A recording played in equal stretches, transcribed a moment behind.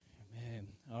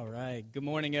right. Good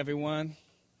morning, everyone.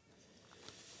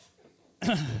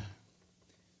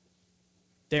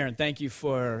 Darren, thank you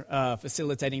for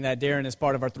facilitating that. Darren is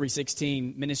part of our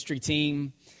 316 ministry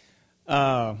team.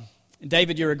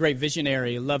 David, you're a great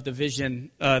visionary. Love the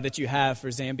vision that you have for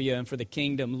Zambia and for the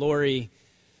kingdom. Lori,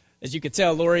 as you could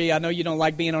tell, Lori, I know you don't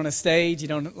like being on a stage. You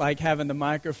don't like having the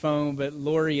microphone, but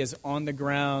Lori is on the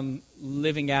ground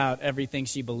living out everything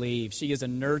she believes. She is a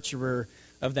nurturer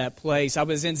of that place. I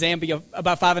was in Zambia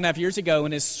about 5.5 years ago,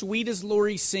 and as sweet as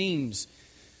Lori seems,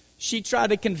 she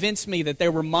tried to convince me that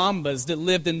there were mambas that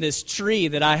lived in this tree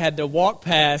that I had to walk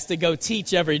past to go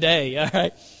teach every day, all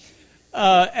right?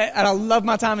 And I love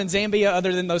my time in Zambia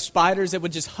other than those spiders that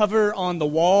would just hover on the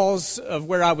walls of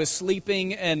where I was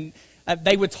sleeping, and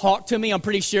they would talk to me, I'm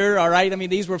pretty sure, all right? I mean,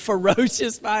 these were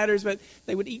ferocious spiders, but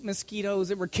they would eat mosquitoes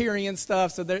that were carrying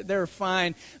stuff, so they're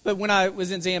fine. But when I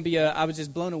was in Zambia, I was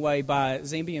just blown away by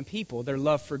Zambian people, their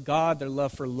love for God, their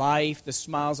love for life, the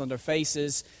smiles on their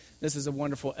faces. This is a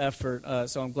wonderful effort,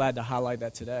 so I'm glad to highlight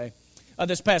that today.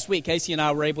 This past week, Casey and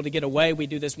I were able to get away. We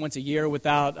do this once a year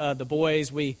without the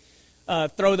boys. We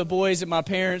throw the boys at my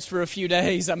parents for a few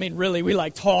days. I mean, really, we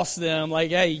toss them.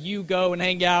 Hey, you go and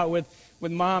hang out with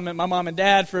mom and my mom and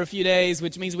dad for a few days,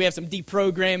 which means we have some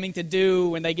deprogramming to do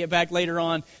when they get back later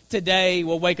on today.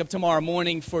 We'll wake up tomorrow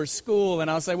morning for school, and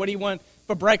I'll say, what do you want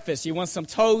for breakfast? You want some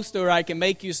toast, or I can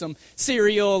make you some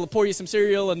cereal, pour you some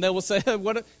cereal, and they will say,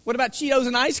 what about Cheetos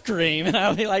and ice cream? And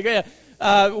I'll be like,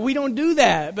 yeah, we don't do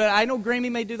that. But I know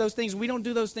Grammy may do those things. We don't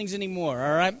do those things anymore,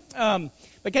 all right?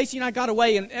 But Casey and I got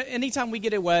away, and anytime we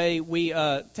get away, we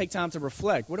take time to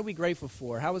reflect. What are we grateful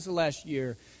for? How was the last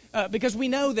year? Because we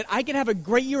know that I can have a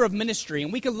great year of ministry,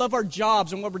 and we can love our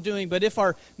jobs and what we're doing, but if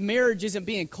our marriage isn't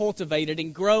being cultivated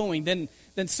and growing, then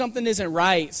something isn't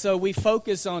right. So we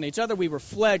focus on each other. We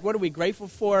reflect. What are we grateful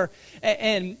for?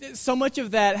 And so much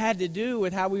of that had to do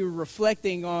with how we were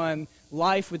reflecting on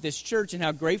life with this church and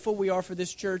how grateful we are for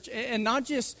this church. And not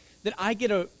just that I get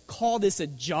to call this a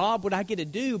job, what I get to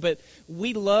do, but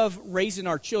we love raising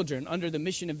our children under the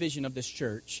mission and vision of this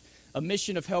church. A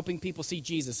mission of helping people see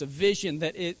Jesus, a vision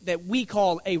that we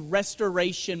call a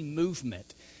restoration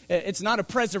movement. It's not a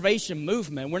preservation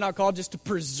movement. We're not called just to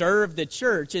preserve the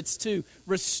church. It's to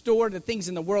restore the things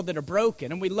in the world that are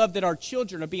broken. And we love that our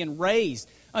children are being raised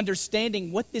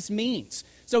understanding what this means.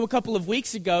 So a couple of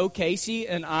weeks ago, Casey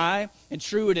and I and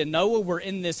Truett and Noah were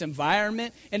in this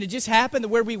environment, and it just happened that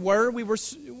where we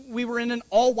were in an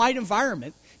all-white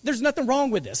environment. There's nothing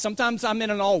wrong with this. Sometimes I'm in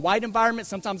an all-white environment.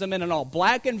 Sometimes I'm in an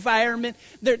all-black environment.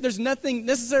 There's nothing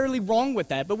necessarily wrong with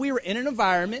that. But we were in an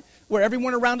environment where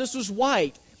everyone around us was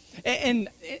white. And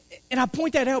I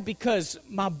point that out because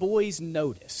my boys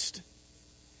noticed.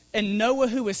 And Noah,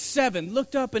 who was 7,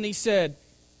 looked up and he said,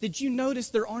 "Did you notice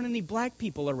there aren't any black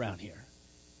people around here?"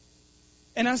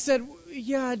 And I said,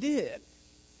 "Yeah, I did."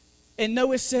 And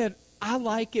Noah said, "I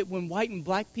like it when white and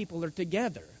black people are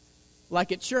together,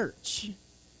 like at church."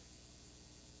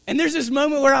 And there's this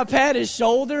moment where I pat his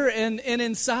shoulder, and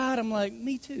inside I'm like,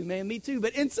 me too, man, me too.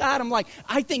 But inside I'm like,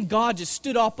 I think God just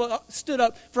stood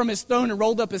up from his throne and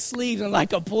rolled up his sleeves and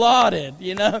applauded,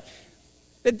 That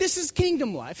this is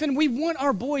kingdom life, and we want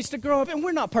our boys to grow up, and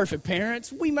we're not perfect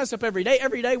parents. We mess up every day.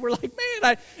 Every day we're like,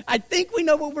 man, I think we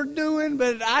know what we're doing,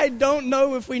 but I don't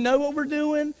know if we know what we're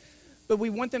doing. But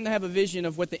we want them to have a vision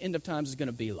of what the end of times is going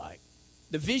to be like.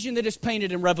 The vision that is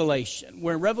painted in Revelation,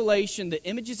 where in Revelation, the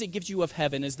images it gives you of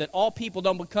heaven is that all people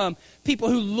don't become people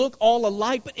who look all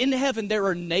alike, but in heaven there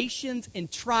are nations and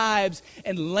tribes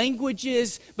and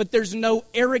languages, but there's no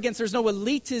arrogance, there's no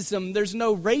elitism, there's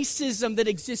no racism that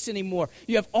exists anymore.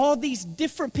 You have all these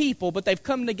different people, but they've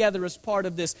come together as part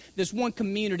of this one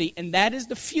community, and that is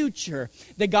the future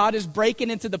that God is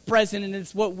breaking into the present, and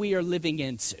it's what we are living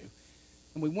into.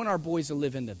 And we want our boys to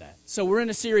live into that. So we're in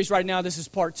a series right now. This is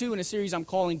part 2 in a series I'm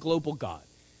calling Global God.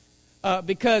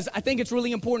 Because I think it's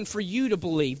really important for you to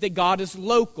believe that God is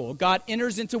local. God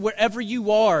enters into wherever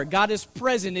you are. God is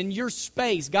present in your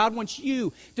space. God wants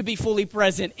you to be fully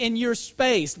present in your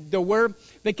space. The Word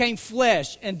became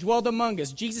flesh and dwelled among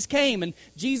us. Jesus came and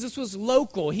Jesus was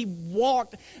local. He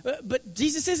walked. But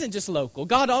Jesus isn't just local.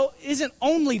 God isn't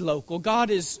only local. God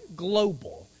is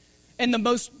global. And the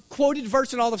most quoted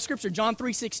verse in all of Scripture, John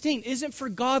 3:16, isn't for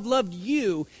God loved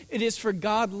you, it is for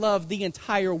God loved the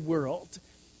entire world.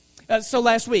 So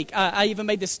last week, I even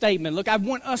made this statement. Look, I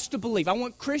want us to believe, I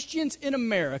want Christians in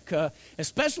America,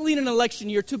 especially in an election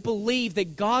year, to believe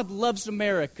that God loves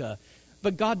America,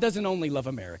 but God doesn't only love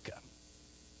America.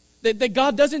 That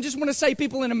God doesn't just want to save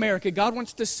people in America. God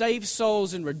wants to save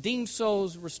souls and redeem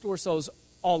souls, restore souls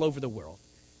all over the world.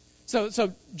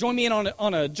 So join me in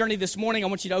on a journey this morning. I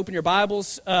want you to open your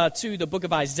Bibles to the book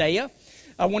of Isaiah.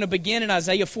 I want to begin in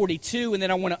Isaiah 42, and then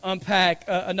I want to unpack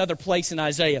another place in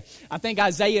Isaiah. I think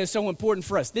Isaiah is so important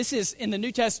for us. This is in the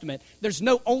New Testament. There's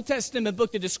no Old Testament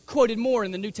book that is quoted more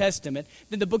in the New Testament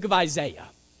than the book of Isaiah.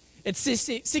 It's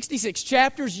 66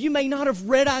 chapters. You may not have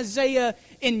read Isaiah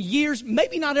in years,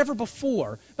 maybe not ever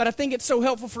before, but I think it's so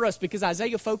helpful for us because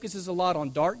Isaiah focuses a lot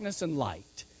on darkness and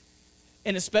light.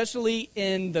 And especially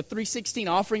in the 316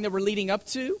 offering that we're leading up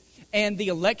to and the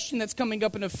election that's coming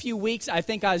up in a few weeks, I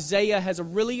think Isaiah has a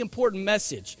really important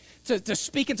message to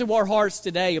speak into our hearts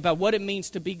today about what it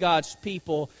means to be God's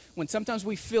people when sometimes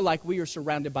we feel like we are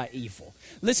surrounded by evil.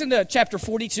 Listen to chapter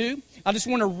 42. I just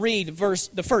want to read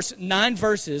the first 9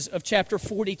 verses of chapter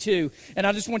 42, and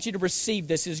I just want you to receive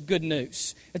this as good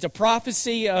news. It's a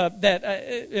prophecy that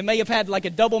it may have had like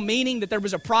a double meaning, that there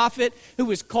was a prophet who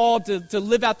was called to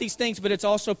live out these things, but it's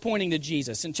also pointing to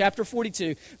Jesus. In chapter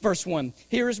 42, verse 1,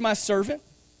 "Here is my servant,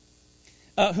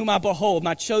 whom I behold,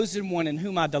 my chosen one in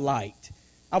whom I delight.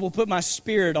 I will put my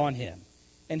spirit on him,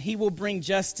 and he will bring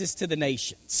justice to the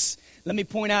nations." Let me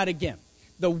point out again,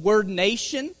 the word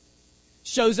nation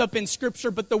shows up in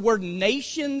Scripture, but the word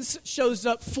nations shows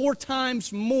up 4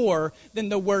 times more than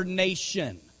the word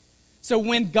nation. So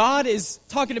when God is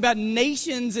talking about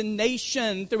nations and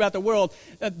nation throughout the world,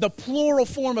 the plural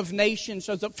form of nation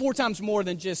shows up 4 times more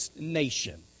than just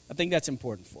nation. I think that's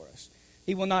important for us.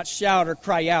 He will not shout or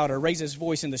cry out or raise his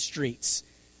voice in the streets.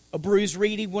 A bruised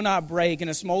reed he will not break, and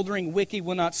a smoldering wick he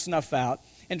will not snuff out.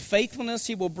 In faithfulness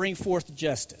he will bring forth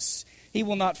justice. He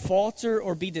will not falter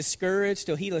or be discouraged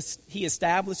till he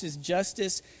establishes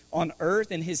justice on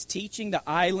earth, and his teaching the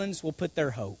islands will put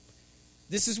their hope.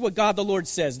 This is what God the Lord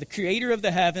says, the creator of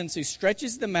the heavens, who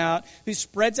stretches them out, who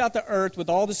spreads out the earth with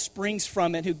all the springs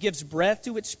from it, who gives breath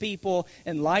to its people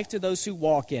and life to those who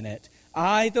walk in it.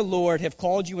 I, the Lord, have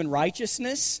called you in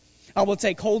righteousness. I will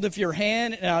take hold of your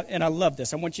hand, and I love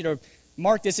this. I want you to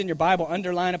mark this in your Bible,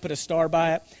 underline it, put a star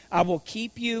by it. I will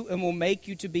keep you and will make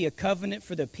you to be a covenant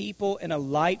for the people and a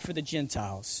light for the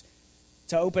Gentiles,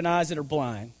 to open eyes that are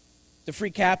blind, to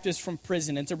free captives from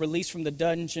prison, and to release from the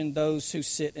dungeon those who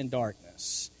sit in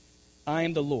darkness. I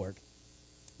am the Lord.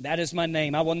 That is my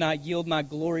name. I will not yield my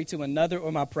glory to another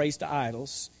or my praise to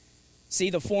idols. See,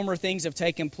 the former things have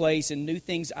taken place, and new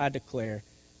things I declare.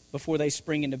 Before they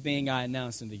spring into being, I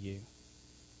announce unto you.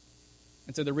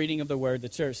 And so the reading of the word, the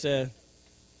church said,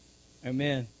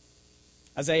 amen.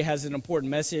 Isaiah has an important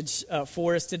message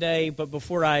for us today, but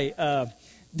before I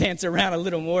dance around a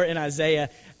little more in Isaiah,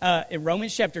 in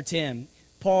Romans chapter 10,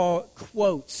 Paul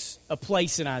quotes a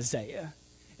place in Isaiah.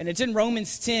 And it's in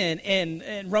Romans 10, and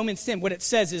in Romans 10, what it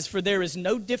says is, "For there is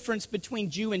no difference between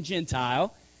Jew and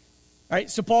Gentile." All right,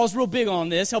 so Paul's real big on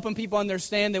this, helping people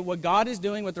understand that what God is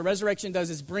doing, what the resurrection does,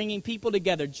 is bringing people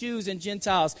together, Jews and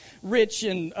Gentiles, rich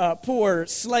and poor,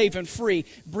 slave and free,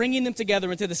 bringing them together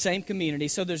into the same community.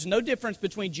 So there's no difference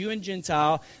between Jew and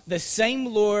Gentile. The same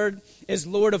Lord is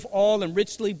Lord of all and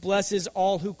richly blesses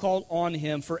all who call on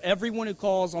him. For everyone who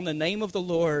calls on the name of the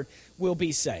Lord will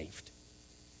be saved.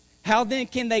 How then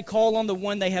can they call on the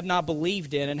one they have not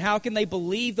believed in? And how can they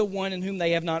believe the one in whom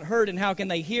they have not heard? And how can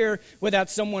they hear without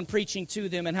someone preaching to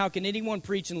them? And how can anyone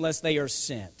preach unless they are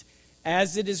sent?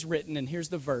 As it is written, and here's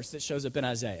the verse that shows up in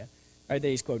Isaiah. All right, that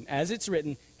he's quoting. As it's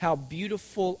written, how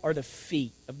beautiful are the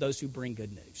feet of those who bring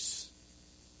good news.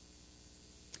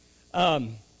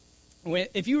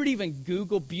 If you were to even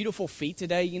Google beautiful feet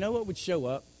today, you know what would show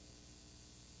up?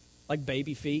 Like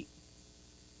baby feet.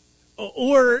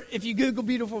 Or if you Google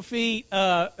beautiful feet,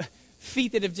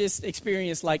 feet that have just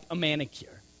experienced like a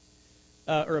manicure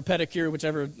or a pedicure,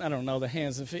 whichever, I don't know, the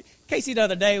hands and feet. Casey the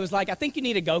other day was like, I think you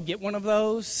need to go get one of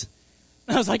those.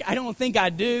 And I was like, I don't think I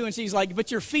do. And she's like,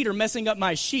 but your feet are messing up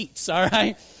my sheets, all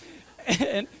right?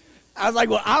 And I was like,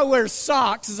 well, I wear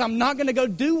socks, so I'm not going to go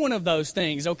do one of those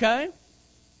things, okay?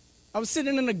 I was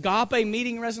sitting in an Agape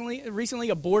meeting recently,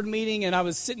 a board meeting, and I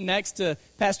was sitting next to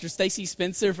Pastor Stacy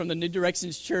Spencer from the New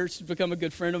Directions Church, who's become a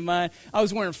good friend of mine. I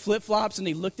was wearing flip-flops, and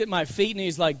he looked at my feet, and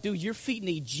he's like, dude, your feet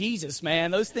need Jesus,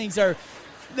 man. Those things are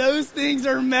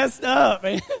messed up,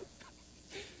 man.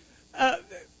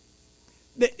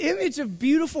 The image of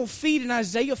beautiful feet in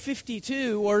Isaiah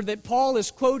 52, or that Paul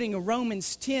is quoting in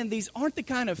Romans 10, these aren't the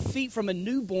kind of feet from a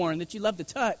newborn that you love to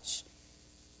touch.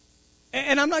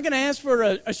 And I'm not going to ask for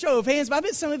a show of hands, but I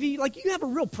bet some of you, like, you have a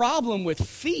real problem with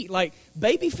feet. Like,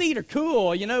 baby feet are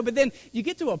cool, you know, but then you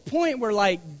get to a point where,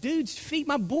 like, dude's feet,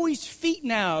 my boys' feet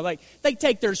now, like, they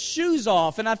take their shoes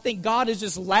off, and I think God is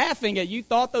just laughing at you.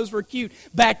 Thought those were cute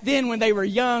back then when they were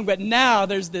young, but now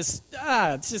there's this,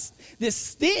 it's just this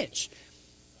stench.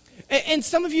 And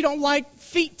some of you don't like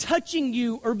feet touching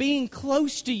you or being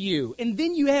close to you. And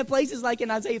then you have places like in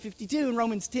Isaiah 52 and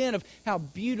Romans 10 of how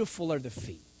beautiful are the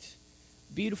feet.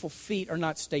 Beautiful feet are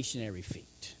not stationary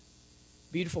feet.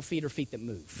 Beautiful feet are feet that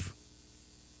move,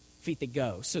 feet that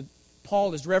go. So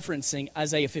Paul is referencing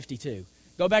Isaiah 52.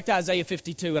 Go back to Isaiah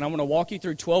 52, and I want to walk you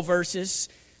through 12 verses,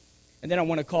 and then I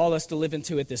want to call us to live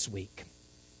into it this week.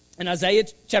 In Isaiah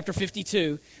chapter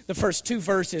 52, the first 2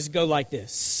 verses go like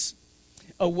this.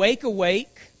 Awake,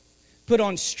 awake, put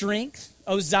on strength,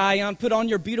 O Zion, put on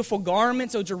your beautiful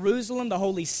garments, O Jerusalem, the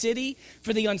holy city,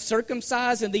 for the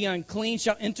uncircumcised and the unclean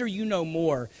shall enter you no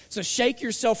more. So shake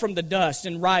yourself from the dust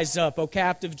and rise up, O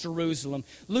captive Jerusalem.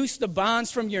 Loose the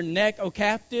bonds from your neck, O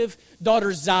captive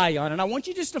daughter Zion. And I want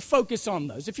you just to focus on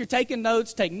those. If you're taking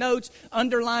notes, take notes,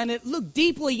 underline it, look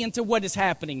deeply into what is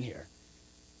happening here.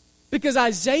 Because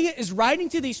Isaiah is writing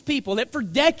to these people that for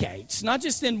decades, not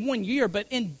just in 1 year, but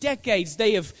in decades,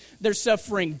 they're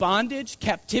suffering bondage,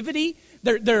 captivity.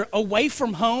 They're away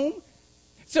from home.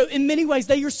 So in many ways,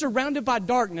 they are surrounded by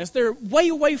darkness. They're way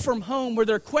away from home where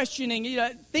they're questioning,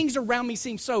 things around me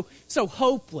seem so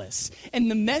hopeless.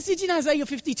 And the message in Isaiah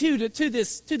 52 to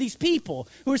these people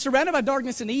who are surrounded by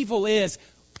darkness and evil is,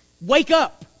 wake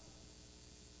up.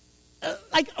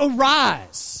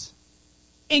 Arise.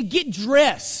 And get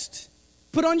dressed.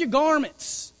 Put on your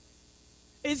garments.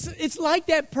 It's like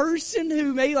that person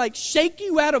who may shake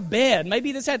you out of bed.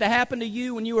 Maybe this had to happen to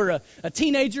you when you were a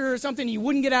teenager or something. You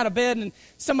wouldn't get out of bed and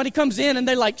somebody comes in and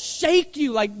they shake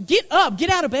you. Get up, get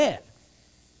out of bed.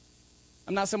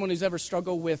 I'm not someone who's ever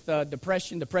struggled with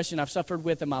depression. Depression I've suffered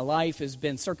with in my life has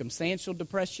been circumstantial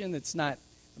depression. I've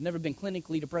never been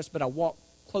clinically depressed, but I walk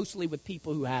closely with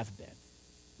people who have been.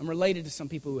 I'm related to some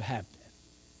people who have been.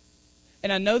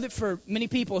 And I know that for many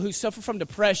people who suffer from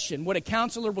depression, what a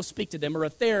counselor will speak to them or a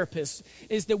therapist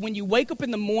is that when you wake up in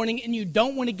the morning and you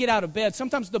don't want to get out of bed,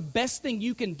 sometimes the best thing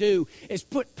you can do is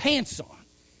put pants on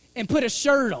and put a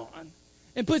shirt on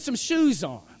and put some shoes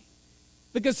on.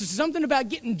 Because there's something about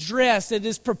getting dressed that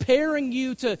is preparing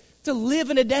you to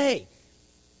live in a day.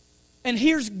 And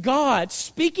here's God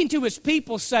speaking to his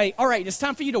people say, all right, it's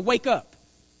time for you to wake up.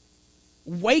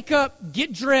 Wake up,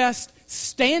 get dressed,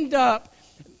 stand up.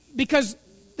 Because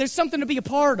there's something to be a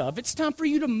part of. It's time for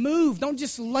you to move. Don't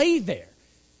just lay there.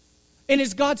 And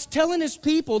as God's telling his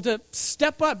people to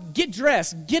step up, get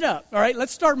dressed, get up, all right,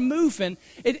 let's start moving.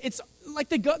 It's like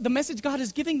the message God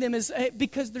is giving them is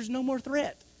because there's no more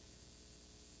threat.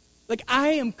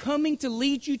 I am coming to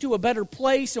lead you to a better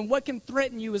place, and what can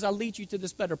threaten you is I'll lead you to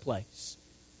this better place.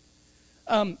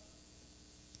 So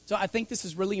I think this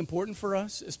is really important for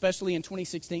us, especially in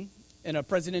 2016, in a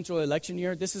presidential election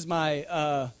year. This is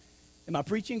in my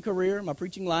preaching career, my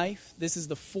preaching life, this is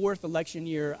the 4th election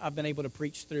year I've been able to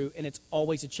preach through, and it's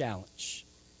always a challenge.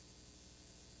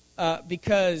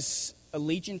 Because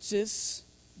allegiances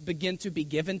begin to be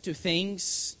given to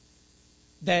things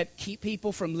that keep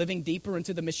people from living deeper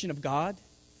into the mission of God,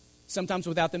 sometimes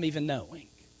without them even knowing.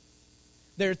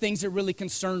 There are things that really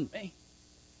concern me.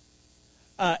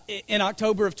 In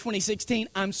October of 2016,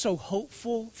 I'm so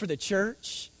hopeful for the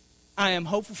church. I am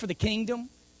hopeful for the kingdom.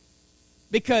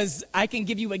 Because I can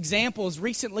give you examples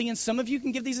recently, and some of you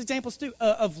can give these examples too,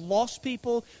 of lost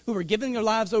people who are giving their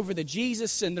lives over to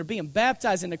Jesus, and they're being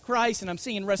baptized into Christ, and I'm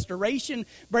seeing restoration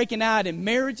breaking out in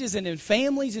marriages and in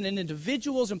families and in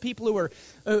individuals and people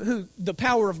who the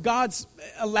power of God's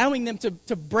allowing them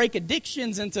to break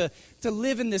addictions and to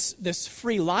live in this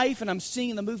free life, and I'm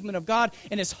seeing the movement of God.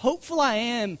 And as hopeful I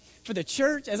am for the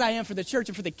church, as I am for the church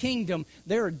and for the kingdom,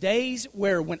 there are days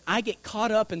where when I get caught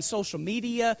up in social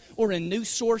media or in news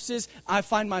sources, I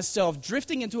find myself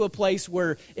drifting into a place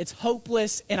where it's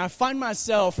hopeless, and I find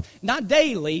myself, not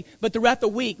daily, but throughout the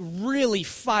week, really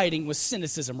fighting with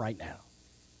cynicism right now.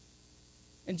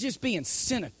 And just being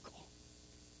cynical.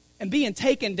 And being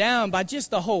taken down by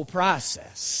just the whole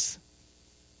process.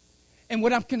 And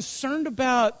what I'm concerned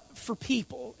about for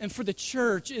people and for the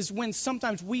church is when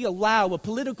sometimes we allow a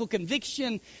political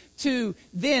conviction to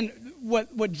then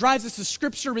what drives us to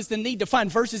Scripture is the need to find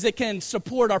verses that can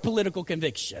support our political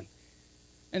conviction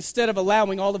instead of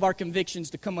allowing all of our convictions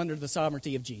to come under the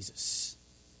sovereignty of Jesus.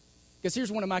 Because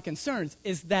here's one of my concerns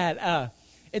is that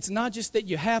it's not just that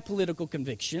you have political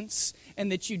convictions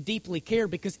and that you deeply care,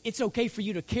 because it's okay for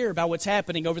you to care about what's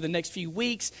happening over the next few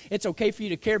weeks. It's okay for you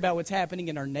to care about what's happening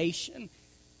in our nation.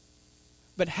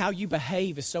 But how you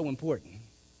behave is so important.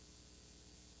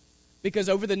 Because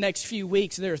over the next few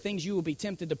weeks, there are things you will be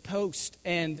tempted to post,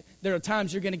 and there are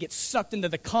times you're going to get sucked into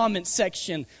the comment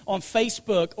section on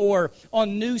Facebook or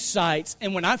on news sites.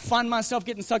 And when I find myself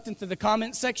getting sucked into the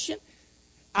comment section,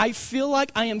 I feel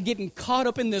like I am getting caught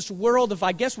up in this world of,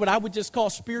 I guess, what I would just call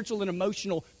spiritual and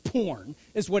emotional porn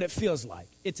is what it feels like.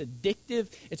 It's addictive.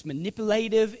 It's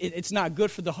manipulative. It's not good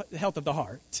for the health of the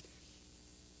heart.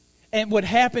 And what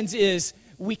happens is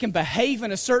we can behave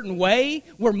in a certain way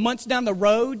where months down the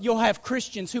road, you'll have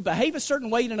Christians who behave a certain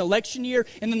way in an election year,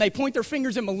 and then they point their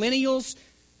fingers at millennials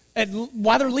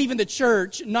while they're leaving the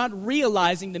church, not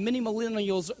realizing that many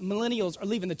millennials are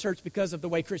leaving the church because of the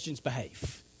way Christians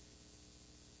behave.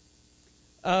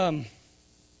 And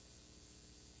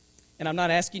I'm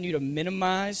not asking you to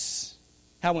minimize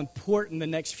how important the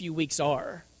next few weeks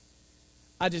are.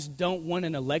 I just don't want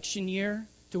an election year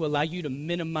to allow you to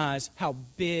minimize how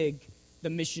big the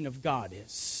mission of God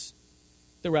is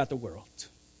throughout the world.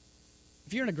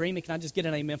 If you're in agreement, can I just get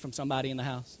an amen from somebody in the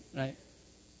house? Right?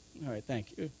 All right,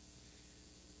 thank you.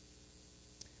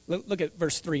 Look at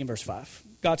verse 3 and verse 5.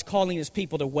 God's calling his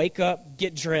people to wake up,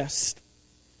 get dressed.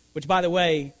 Which, by the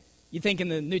way, you think in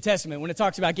the New Testament, when it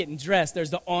talks about getting dressed,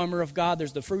 there's the armor of God,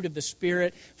 there's the fruit of the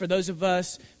Spirit. For those of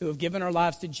us who have given our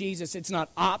lives to Jesus, it's not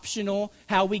optional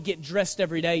how we get dressed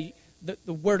every day.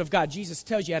 The Word of God, Jesus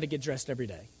tells you how to get dressed every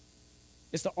day.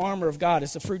 It's the armor of God.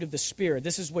 It's the fruit of the Spirit.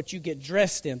 This is what you get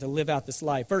dressed in to live out this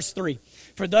life. Verse 3,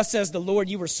 for thus says the Lord,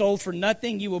 you were sold for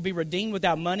nothing. You will be redeemed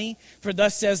without money. For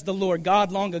thus says the Lord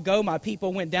God, long ago my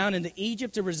people went down into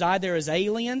Egypt to reside there as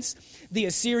aliens. The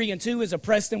Assyrian too has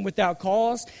oppressed them without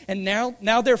cause. And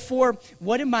now therefore,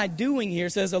 what am I doing here,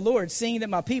 says the Lord, seeing that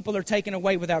my people are taken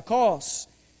away without cause?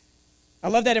 I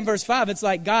love that in verse 5. It's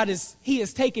like He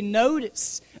has taken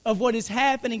notice of what is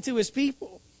happening to his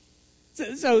people.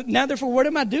 So now, therefore, what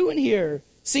am I doing here?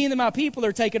 Seeing that my people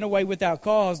are taken away without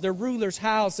cause. Their ruler's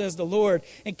house, says the Lord,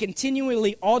 and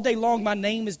continually all day long my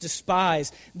name is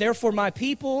despised. Therefore my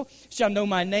people shall know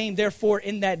my name. Therefore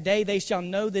in that day they shall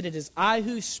know that it is I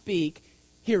who speak.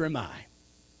 Here am I.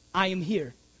 I am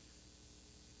here.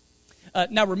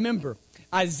 Now remember,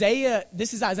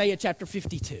 this is Isaiah chapter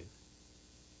 52.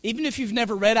 Even if you've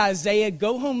never read Isaiah,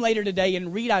 go home later today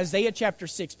and read Isaiah chapter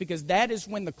 6, because that is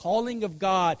when the calling of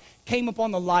God came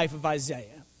upon the life of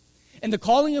Isaiah. And the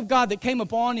calling of God that came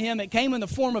upon him, it came in the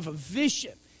form of a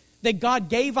vision that God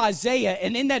gave Isaiah.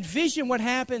 And in that vision, what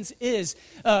happens is,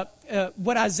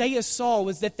 what Isaiah saw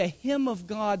was that the hem of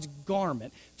God's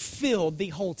garment filled the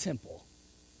whole temple.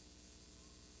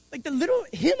 Like the little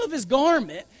hem of his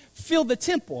garment filled the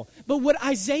temple. But what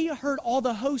Isaiah heard all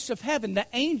the hosts of heaven, the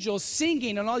angels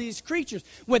singing and all these creatures,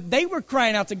 what they were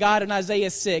crying out to God in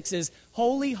Isaiah 6 is,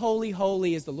 holy, holy,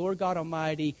 holy is the Lord God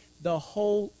Almighty. The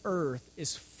whole earth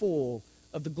is full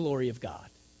of the glory of God.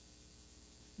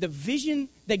 The vision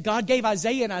that God gave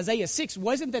Isaiah in Isaiah 6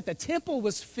 wasn't that the temple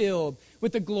was filled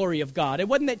with the glory of God. It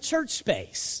wasn't that church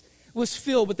space was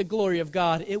filled with the glory of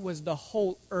God. It was the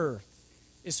whole earth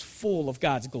is full of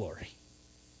God's glory.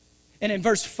 And in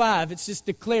verse 5, it's just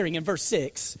declaring in verse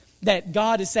 6 that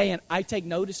God is saying, I take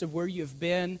notice of where you have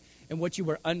been and what you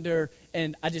were under,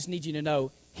 and I just need you to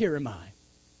know, here am I.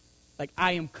 Like,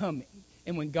 I am coming.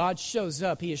 And when God shows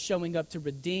up, he is showing up to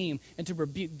redeem and to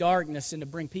rebuke darkness and to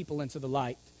bring people into the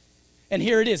light. And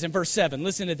here it is in verse 7.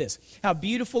 Listen to this. How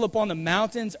beautiful upon the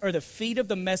mountains are the feet of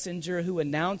the messenger who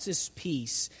announces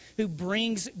peace, who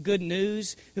brings good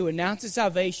news, who announces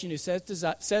salvation, who says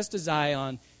to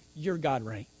Zion, your God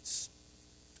reigns.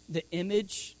 The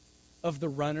image of the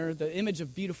runner, the image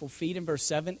of beautiful feet in verse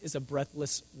 7 is a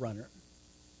breathless runner.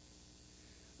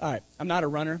 All right, I'm not a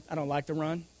runner. I don't like to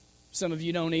run. Some of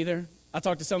you don't either. I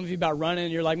talked to some of you about running,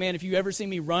 and you're like, man, if you ever see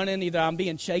me running, either I'm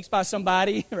being chased by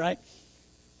somebody, right?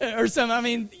 Or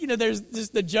there's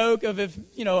just the joke of if,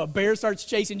 a bear starts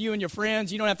chasing you and your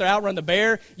friends, you don't have to outrun the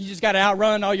bear. You just got to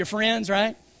outrun all your friends,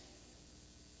 right?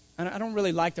 I don't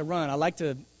really like to run. I like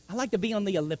to be on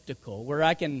the elliptical where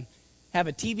I can have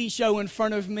a TV show in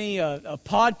front of me, a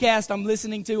podcast I'm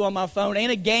listening to on my phone,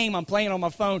 and a game I'm playing on my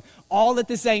phone all at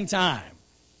the same time.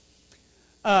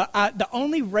 The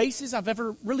only races I've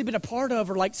ever really been a part of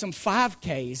are like some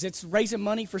 5Ks. It's raising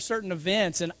money for certain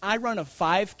events, and I run a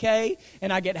 5K,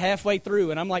 and I get halfway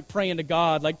through, and I'm like praying to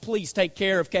God, like, please take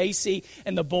care of Casey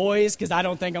and the boys, because I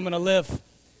don't think I'm going to live.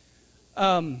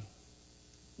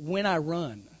 When I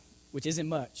run, which isn't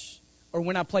much, or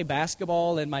when I play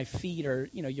basketball and my feet are,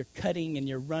 you're cutting and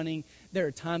you're running, there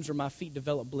are times where my feet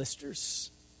develop blisters.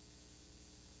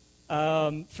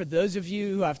 For those of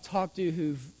you who I've talked to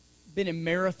who've been in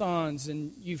marathons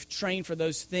and you've trained for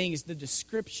those things, the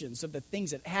descriptions of the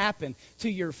things that happen to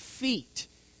your feet.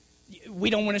 We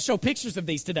don't want to show pictures of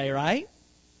these today, right?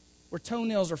 Where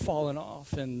toenails are falling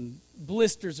off and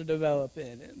blisters are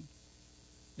developing. And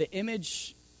the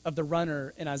image of the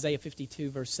runner in Isaiah 52,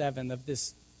 verse 7, of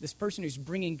this this person who's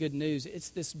bringing good news. It's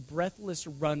this breathless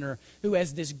runner who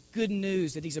has this good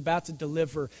news that he's about to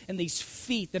deliver, and these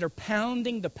feet that are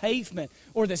pounding the pavement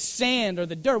or the sand or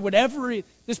the dirt, whatever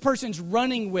this person's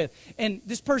running with. And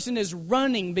this person is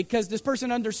running because this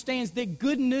person understands that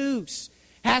good news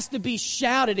has to be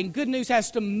shouted and good news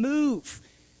has to move.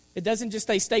 It doesn't just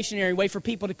stay stationary, wait for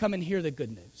people to come and hear the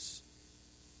good news.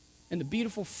 And the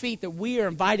beautiful feet that we are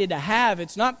invited to have,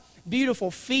 it's not beautiful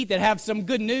feet that have some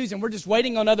good news and we're just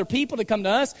waiting on other people to come to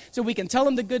us so we can tell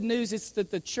them the good news. It's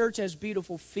that the church has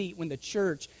beautiful feet when the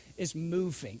church is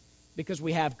moving because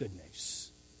we have good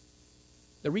news.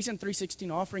 The reason 316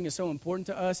 offering is so important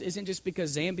to us isn't just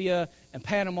because Zambia and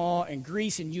Panama and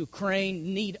Greece and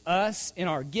Ukraine need us in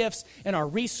our gifts and our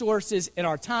resources and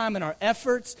our time and our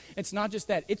efforts. It's not just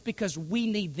that. It's because we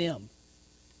need them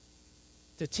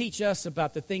to teach us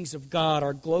about the things of God,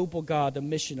 our global God, the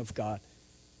mission of God.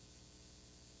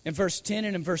 In verse 10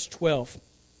 and in verse 12,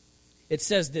 it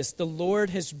says this: the Lord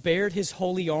has bared his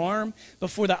holy arm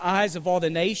before the eyes of all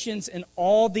the nations, and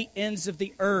all the ends of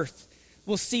the earth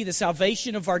will see the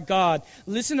salvation of our God.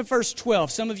 Listen to verse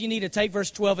 12. Some of you need to take verse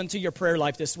 12 into your prayer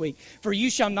life this week. For you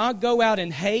shall not go out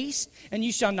in haste, and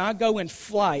you shall not go in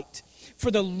flight. For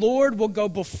the Lord will go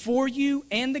before you,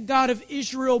 and the God of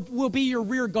Israel will be your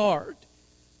rear guard.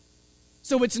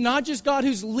 So it's not just God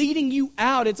who's leading you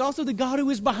out, it's also the God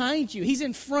who is behind you. He's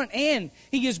in front and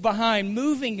He is behind,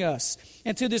 moving us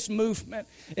into this movement.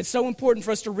 It's so important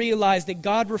for us to realize that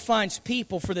God refines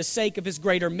people for the sake of His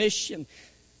greater mission.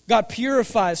 God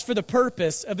purifies for the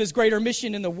purpose of His greater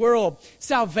mission in the world.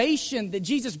 Salvation that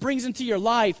Jesus brings into your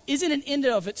life isn't an end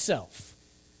of itself.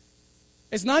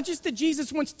 It's not just that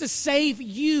Jesus wants to save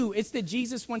you. It's that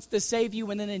Jesus wants to save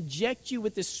you and then inject you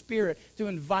with the Spirit to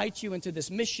invite you into this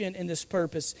mission and this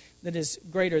purpose that is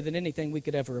greater than anything we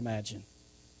could ever imagine.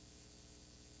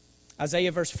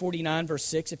 Isaiah verse 49, verse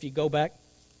 6, if you go back,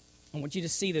 I want you to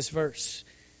see this verse.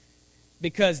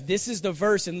 Because this is the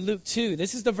verse in Luke 2.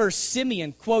 This is the verse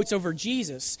Simeon quotes over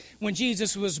Jesus when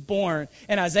Jesus was born.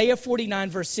 And Isaiah 49,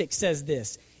 verse 6 says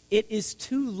this: it is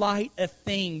too light a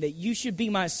thing that you should be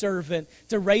my servant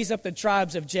to raise up the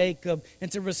tribes of Jacob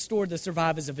and to restore the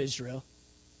survivors of Israel.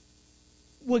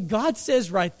 What God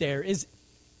says right there is,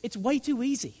 it's way too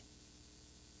easy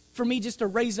for me just to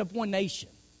raise up one nation.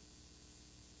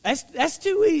 That's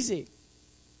too easy.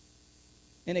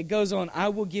 And it goes on, I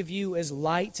will give you as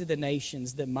light to the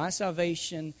nations, that my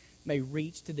salvation may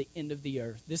reach to the end of the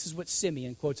earth. This is what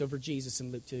Simeon quotes over Jesus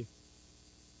in Luke 2.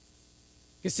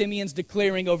 Because Simeon's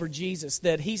declaring over Jesus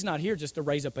that he's not here just to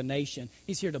raise up a nation.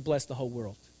 He's here to bless the whole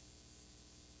world.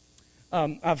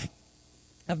 I've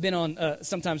been on,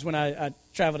 sometimes when I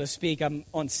travel to speak, I'm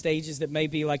on stages that may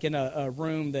be like in a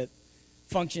room that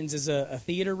functions as a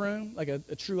theater room, like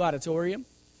a true auditorium.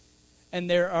 And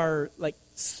there are like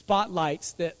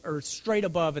spotlights that are straight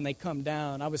above and they come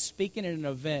down. I was speaking at an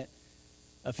event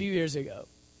a few years ago,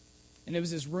 and it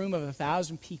was this room of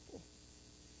 1,000 people.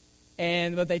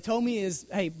 And what they told me is,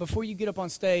 hey, before you get up on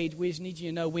stage, we just need you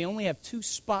to know we only have 2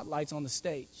 spotlights on the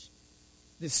stage.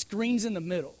 The screen's in the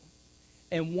middle.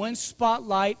 And one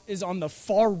spotlight is on the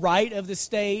far right of the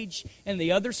stage, and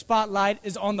the other spotlight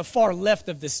is on the far left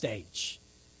of the stage.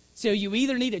 So you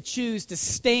either need to choose to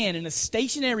stand in a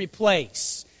stationary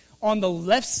place on the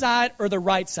left side or the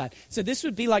right side. So this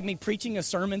would be like me preaching a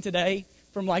sermon today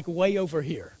from like way over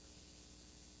here.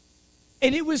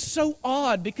 And it was so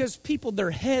odd because people,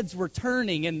 their heads were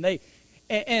turning and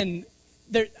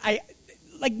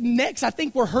necks, I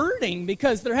think, were hurting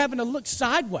because they're having to look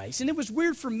sideways. And it was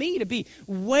weird for me to be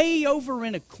way over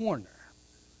in a corner.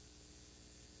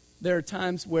 There are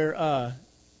times where,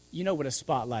 you know what a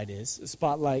spotlight is. A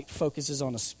spotlight focuses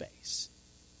on a space.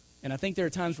 And I think there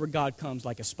are times where God comes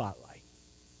like a spotlight.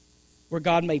 Where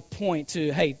God may point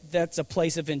to, hey, that's a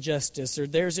place of injustice, or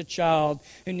there's a child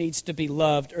who needs to be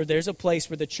loved, or there's a place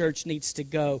where the church needs to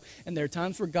go. And there are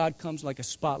times where God comes like a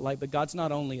spotlight, but God's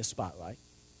not only a spotlight.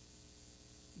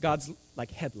 God's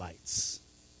like headlights.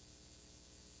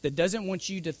 That doesn't want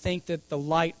you to think that the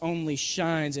light only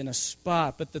shines in a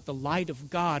spot, but that the light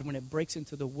of God, when it breaks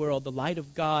into the world, the light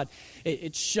of God,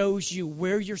 it shows you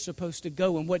where you're supposed to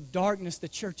go and what darkness the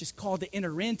church is called to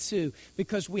enter into,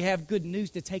 because we have good news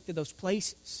to take to those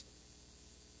places.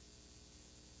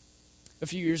 A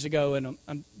few years ago, and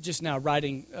I'm just now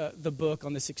writing the book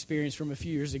on this experience from a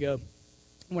few years ago,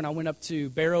 when I went up to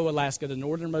Barrow, Alaska, the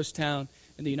northernmost town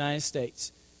in the United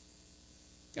States.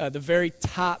 The very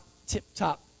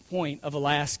tip-top point of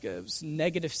Alaska. It was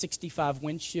negative 65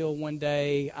 wind chill one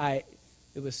day.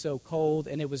 It was so cold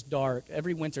and it was dark.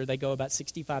 Every winter they go about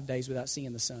 65 days without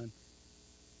seeing the sun. And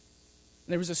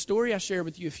there was a story I shared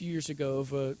with you a few years ago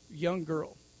of a young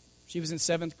girl She was in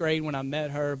 7th grade when I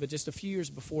met her, but just a few years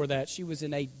before that, she was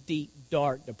in a deep,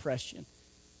 dark depression.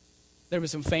 There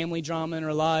was some family drama in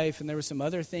her life, and there were some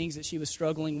other things that she was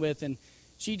struggling with, and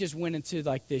she just went into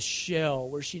like this shell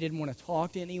where she didn't want to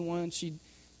talk to anyone. She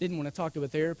didn't want to talk to a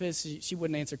therapist. She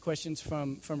wouldn't answer questions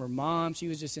from her mom. She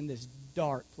was just in this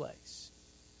dark place.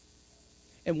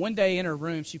 And one day in her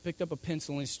room, she picked up a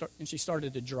pencil and she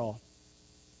started to draw.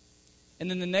 And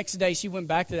then the next day, she went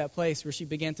back to that place where she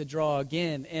began to draw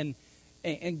again.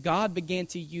 And God began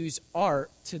to use art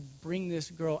to bring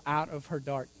this girl out of her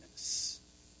darkness.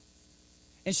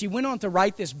 And she went on to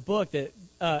write this book that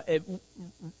it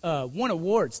won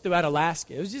awards throughout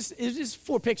Alaska. It was just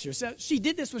 4 pictures. So she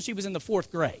did this when she was in the 4th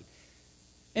grade.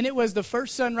 And it was the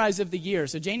first sunrise of the year.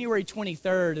 So January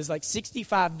 23rd is like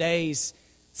 65 days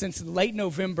since late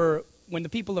November when the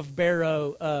people of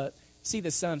Barrow see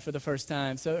the sun for the first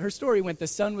time. So her story went, the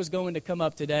sun was going to come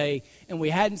up today, and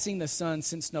we hadn't seen the sun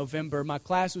since November. My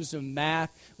class was in math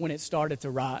when it started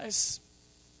to rise.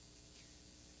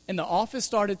 And the office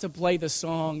started to play the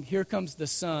song, Here Comes the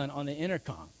Sun, on the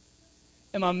intercom.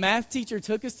 And my math teacher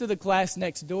took us to the class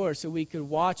next door so we could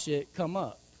watch it come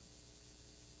up.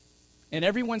 And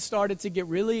everyone started to get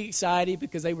really excited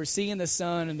because they were seeing the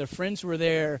sun and their friends were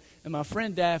there. And my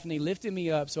friend Daphne lifted me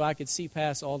up so I could see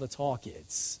past all the tall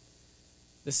kids.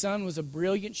 The sun was a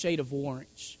brilliant shade of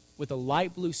orange with a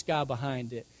light blue sky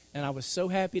behind it. And I was so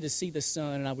happy to see the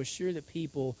sun, and I was sure that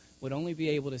people would only be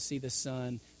able to see the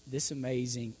sun this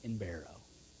amazing in Barrow.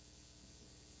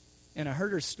 And I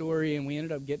heard her story, and we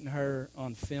ended up getting her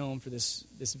on film for this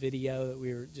video that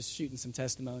we were just shooting some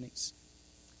testimonies.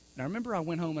 And I remember I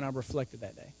went home and I reflected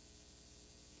that day.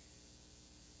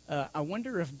 I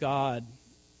wonder if God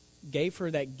gave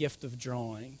her that gift of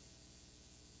drawing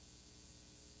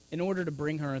in order to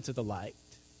bring her into the light.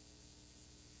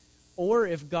 Or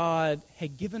if God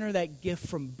had given her that gift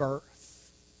from birth.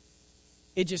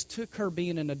 It just took her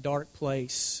being in a dark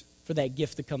place for that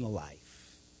gift to come to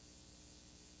life.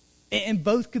 And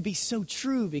both could be so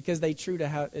true because it's true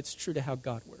to how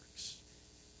God works.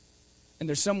 And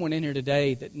there's someone in here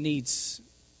today that needs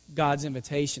God's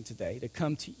invitation today to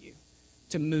come to you,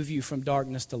 to move you from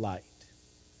darkness to light,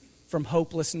 from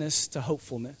hopelessness to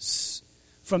hopefulness,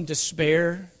 from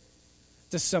despair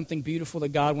to something beautiful that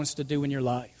God wants to do in your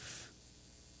life.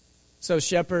 So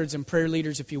shepherds and prayer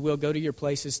leaders, if you will, go to your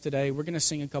places today. We're going to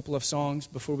sing a couple of songs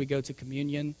before we go to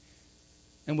communion.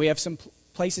 And we have some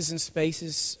places and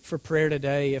spaces for prayer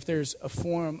today. If there's a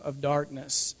form of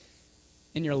darkness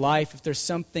in your life, if there's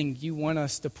something you want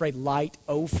us to pray light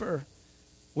over,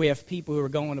 we have people who are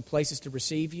going to places to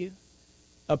receive you.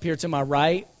 Up here to my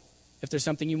right, if there's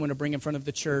something you want to bring in front of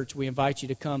the church, we invite you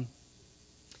to come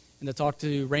and to talk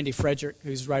to Randy Frederick,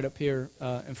 who's right up here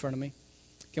in front of me.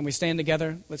 Can we stand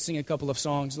together? Let's sing a couple of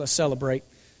songs. Let's celebrate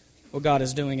what God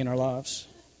is doing in our lives.